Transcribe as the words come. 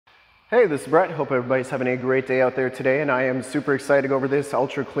Hey, this is Brett. Hope everybody's having a great day out there today, and I am super excited to go over this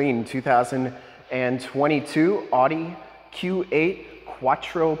ultra clean 2022 Audi Q8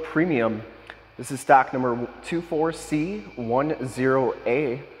 Quattro Premium. This is stock number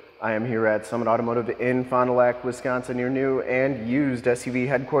 24C10A. I am here at Summit Automotive in Fond du Lac, Wisconsin, your new and used SUV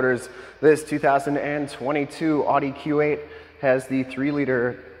headquarters. This 2022 Audi Q8 has the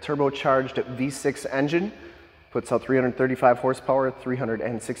 3-liter turbocharged V6 engine. Puts out 335 horsepower,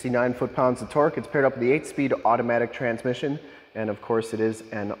 369 foot-pounds of torque. It's paired up with the 8-speed automatic transmission, and of course it is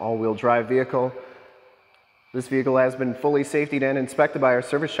an all-wheel drive vehicle. This vehicle has been fully safetied and inspected by our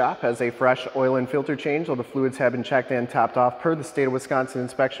service shop, has a fresh oil and filter change. All the fluids have been checked and topped off per the state of Wisconsin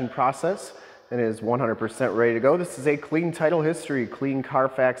inspection process, and is 100% ready to go. This is a clean title history, clean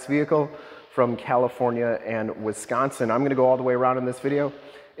CARFAX vehicle from California and Wisconsin. I'm going to go all the way around in this video.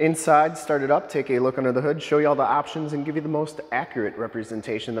 Inside, start it up, take a look under the hood, show you all the options, and give you the most accurate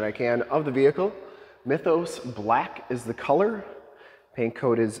representation that I can of the vehicle. Mythos Black is the color. Paint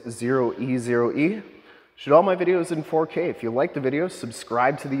code is 0E0E. Shoot all my videos in 4K. If you like the video,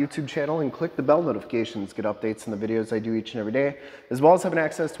 subscribe to the YouTube channel and click the bell notifications. Get updates on the videos I do each and every day, as well as having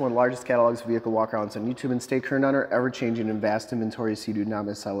access to one of the largest catalogs of vehicle walkarounds on YouTube, and stay current on our ever-changing and vast inventory so you do not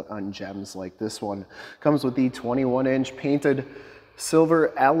miss out on gems like this one. Comes with the 21-inch painted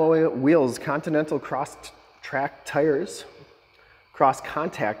silver alloy wheels, Continental cross-contact tires,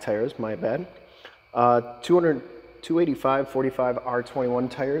 my bad. 285 45 R21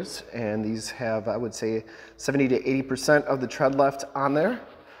 tires, and these have, I would say, 70 to 80% of the tread left on there,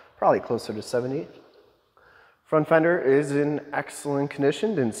 probably closer to 70. Front fender is in excellent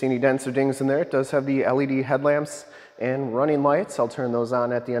condition, didn't see any dents or dings in there. It does have the LED headlamps and running lights. I'll turn those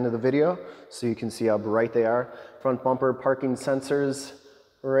on at the end of the video so you can see how bright they are. Front bumper parking sensors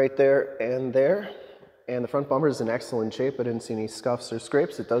right there. And the front bumper is in excellent shape. I didn't see any scuffs or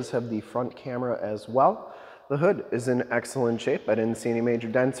scrapes. It does have the front camera as well. The hood is in excellent shape. I didn't see any major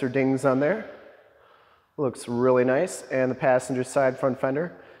dents or dings on there. Looks really nice. And the passenger side front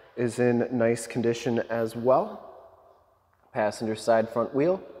fender is in nice condition as well. Passenger side front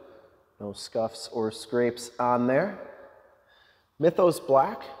wheel, no scuffs or scrapes on there. Mythos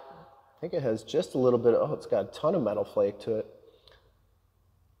Black, I think it has just a little bit, oh, it's got a ton of metal flake to it.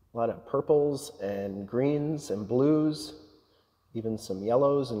 A lot of purples and greens and blues, even some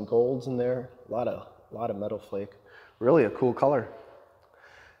yellows and golds in there. A lot of metal flake. Really a cool color.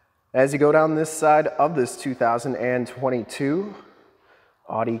 As you go down this side of this 2022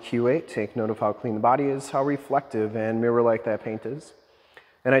 Audi Q8, take note of how clean the body is, how reflective and mirror-like that paint is.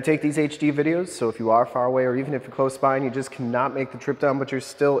 And I take these HD videos, so if you are far away or even if you're close by and you just cannot make the trip down, but you're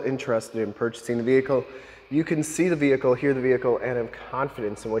still interested in purchasing the vehicle, you can see the vehicle, hear the vehicle, and have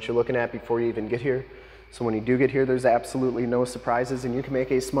confidence in what you're looking at before you even get here. So when you do get here, there's absolutely no surprises, and you can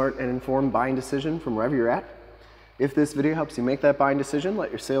make a smart and informed buying decision from wherever you're at. If this video helps you make that buying decision,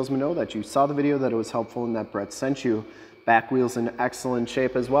 let your salesman know that you saw the video, that it was helpful, and that Brett sent you. Back wheels in excellent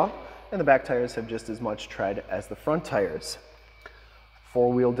shape as well, and the back tires have just as much tread as the front tires.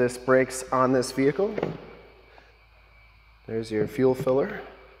 4-wheel disc brakes on this vehicle. There's your fuel filler.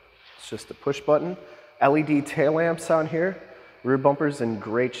 It's just a push button. LED tail lamps on here. Rear bumper's in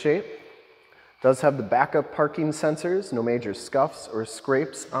great shape. Does have the backup parking sensors, no major scuffs or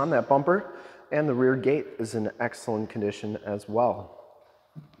scrapes on that bumper, and the rear gate is in excellent condition as well.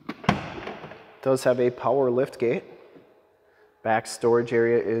 Does have a power lift gate. Back storage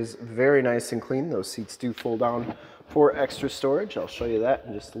area is very nice and clean. Those seats do fold down for extra storage. I'll show you that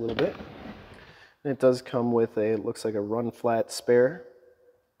in just a little bit. And it does come with a, it looks like a run flat spare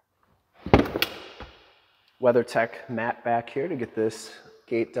Weathertech mat back here to get this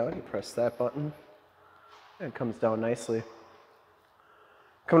gate down. You press that button and it comes down nicely.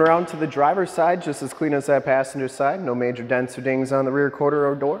 Coming around to the driver's side, just as clean as that passenger side. No major dents or dings on the rear quarter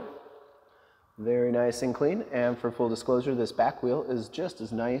or door. Very nice and clean, and for full disclosure, this back wheel is just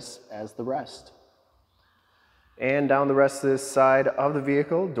as nice as the rest. And down the rest of this side of the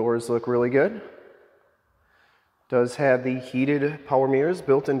vehicle, doors look really good. Does have the heated power mirrors,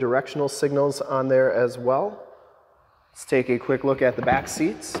 built-in directional signals on there as well. Let's take a quick look at the back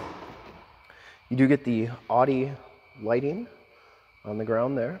seats. You do get the Audi lighting on the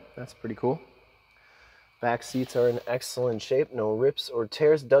ground there. That's pretty cool. Back seats are in excellent shape, no rips or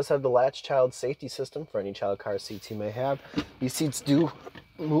tears. It does have the latch child safety system for any child car seats you may have. These seats do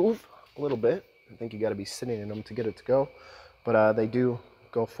move a little bit. I think you got to be sitting in them to get it to go, but they do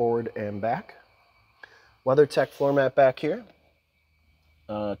go forward and back. WeatherTech floor mat back here.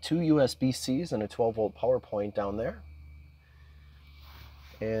 2 USB-Cs and a 12-volt power point down there.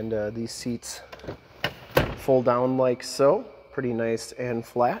 And these seats fold down like so, pretty nice and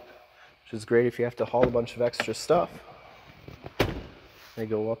flat. which is great if you have to haul a bunch of extra stuff. They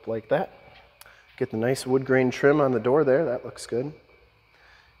go up like that. Get the nice wood grain trim on the door there, that looks good.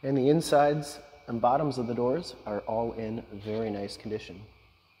 And the insides and bottoms of the doors are all in very nice condition.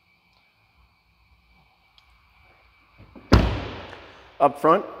 Up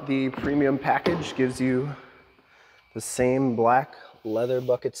front, the premium package gives you the same black leather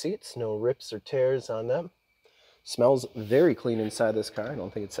bucket seats, no rips or tears on them. Smells very clean inside this car. I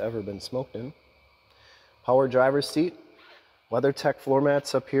don't think it's ever been smoked in. Power driver's seat. Weathertech floor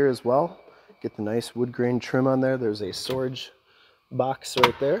mats up here as well. Get the nice wood grain trim on there. There's a storage box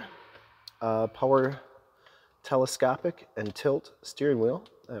right there. Power telescopic and tilt steering wheel.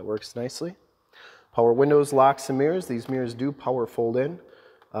 That works nicely. Power windows, locks, and mirrors. These mirrors do power fold in.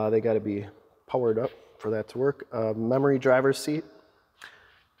 They got to be powered up for that to work. Memory driver's seat.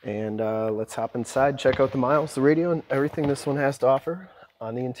 And let's hop inside, check out the miles, the radio, and everything this one has to offer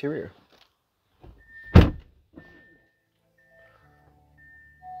on the interior.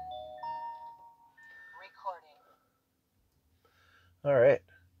 All right,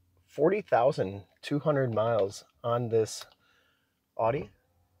 40,200 miles on this Audi.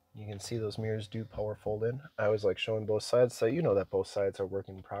 You can see those mirrors do power fold in. I always like showing both sides so you know that both sides are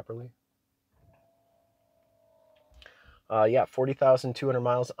working properly. Yeah, 40,200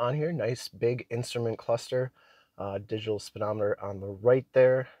 miles on here. Nice big instrument cluster. Digital speedometer on the right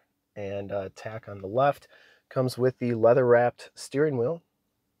there, and tach on the left. Comes with the leather-wrapped steering wheel.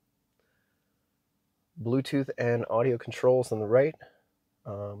 Bluetooth and audio controls on the right.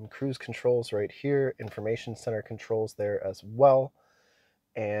 Cruise controls right here. Information center controls there as well.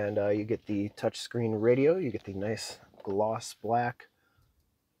 And you get the touchscreen radio. You get the nice gloss black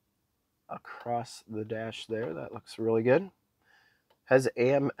across the dash there. That looks really good. Has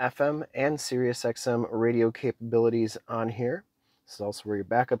AM, FM, and Sirius XM radio capabilities on here. This is also where your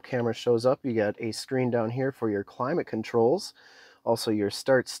backup camera shows up. You got a screen down here for your climate controls. Also your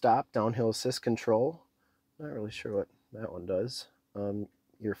start-stop downhill assist control. Not really sure what that one does.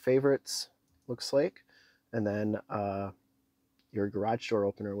 Your favorites, looks like. And then your garage door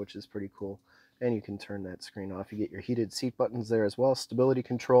opener, which is pretty cool. And you can turn that screen off. You get your heated seat buttons there as well. Stability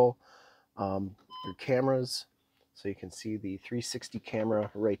control. Your cameras, so you can see the 360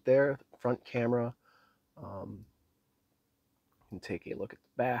 camera right there, front camera. You can take a look at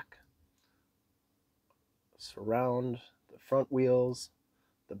the back, surround, the front wheels,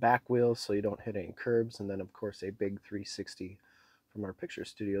 the back wheels so you don't hit any curbs, and then of course a big 360 from our picture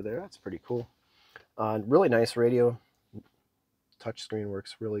studio there. That's pretty cool. Really nice radio. Touchscreen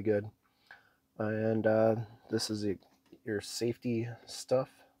works really good. And this is your safety stuff.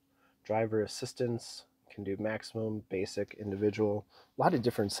 Driver assistance, can do maximum, basic, individual, a lot of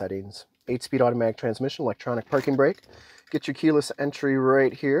different settings. 8-speed automatic transmission, electronic parking brake. Get your keyless entry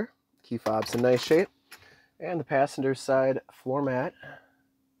right here. Key fob's in nice shape. And the passenger side floor mat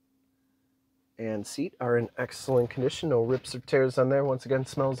and seat are in excellent condition. No rips or tears on there. Once again,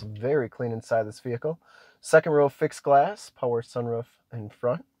 smells very clean inside this vehicle. Second row fixed glass, power sunroof in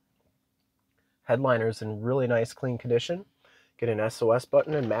front. Headliner's in really nice clean condition. Get an SOS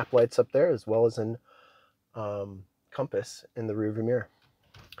button and map lights up there, as well as an compass in the rearview mirror.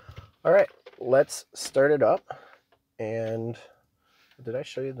 All right, let's start it up. And did I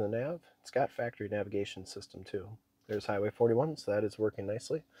show you the nav? It's got factory navigation system too. There's Highway 41, so that is working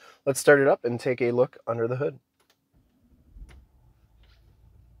nicely. Let's start it up and take a look under the hood.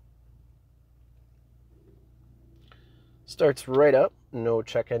 Starts right up, no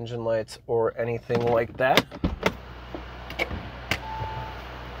check engine lights or anything like that.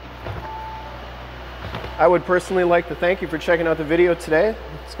 I would personally like to thank you for checking out the video today.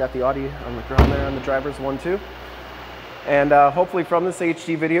 It's got the Audi on the ground there on the driver's one too. And hopefully from this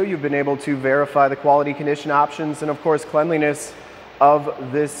HD video, you've been able to verify the quality, condition, options, and of course cleanliness of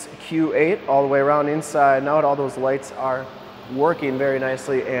this Q8 all the way around inside and out. All those lights are working very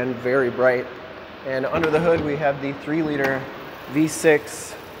nicely and very bright. And under the hood, we have the 3-liter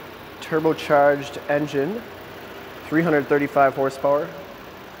V6 turbocharged engine, 335 horsepower,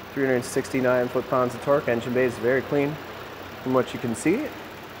 369 foot-pounds of torque. Engine bay is very clean from what you can see.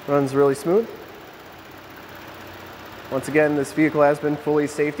 Runs really smooth. Once again, this vehicle has been fully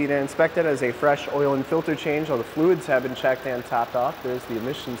safety and inspected as a fresh oil and filter change. All the fluids have been checked and topped off. There's the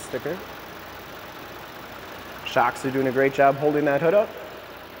emissions sticker. Shocks are doing a great job holding that hood up.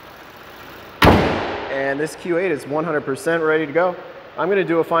 And this Q8 is 100% ready to go. I'm going to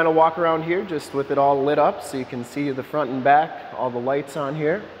do a final walk around here just with it all lit up so you can see the front and back, all the lights on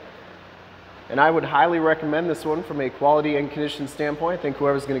here. And I would highly recommend this one from a quality and condition standpoint. I think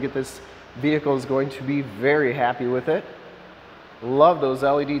whoever's going to get this vehicle is going to be very happy with it. Love those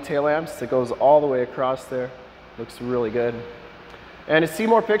LED tail lamps that goes all the way across there. Looks really good. And to see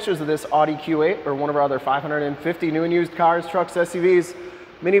more pictures of this Audi Q8 or one of our other 550 new and used cars, trucks, SUVs,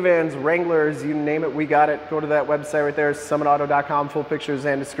 minivans, Wranglers, you name it, we got it. Go to that website right there, summitauto.com, full pictures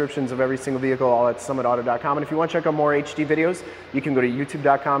and descriptions of every single vehicle, all at summitauto.com. And if you want to check out more HD videos, you can go to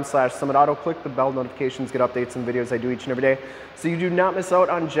youtube.com/summitauto, click the bell notifications, get updates and videos I do each and every day, so you do not miss out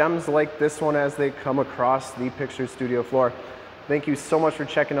on gems like this one as they come across the picture studio floor. Thank you so much for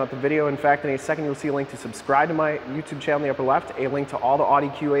checking out the video. In fact, in a second, you'll see a link to subscribe to my YouTube channel in the upper left, a link to all the Audi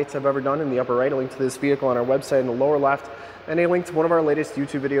Q8s I've ever done in the upper right, a link to this vehicle on our website in the lower left, and a link to one of our latest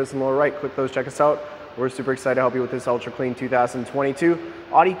YouTube videos in the lower right. Click those, check us out. We're super excited to help you with this ultra clean 2022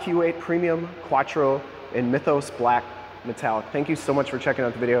 Audi Q8 Premium, Quattro, in Mythos Black Metallic. Thank you so much for checking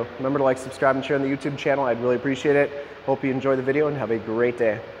out the video. Remember to like, subscribe, and share on the YouTube channel. I'd really appreciate it. Hope you enjoy the video and have a great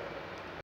day.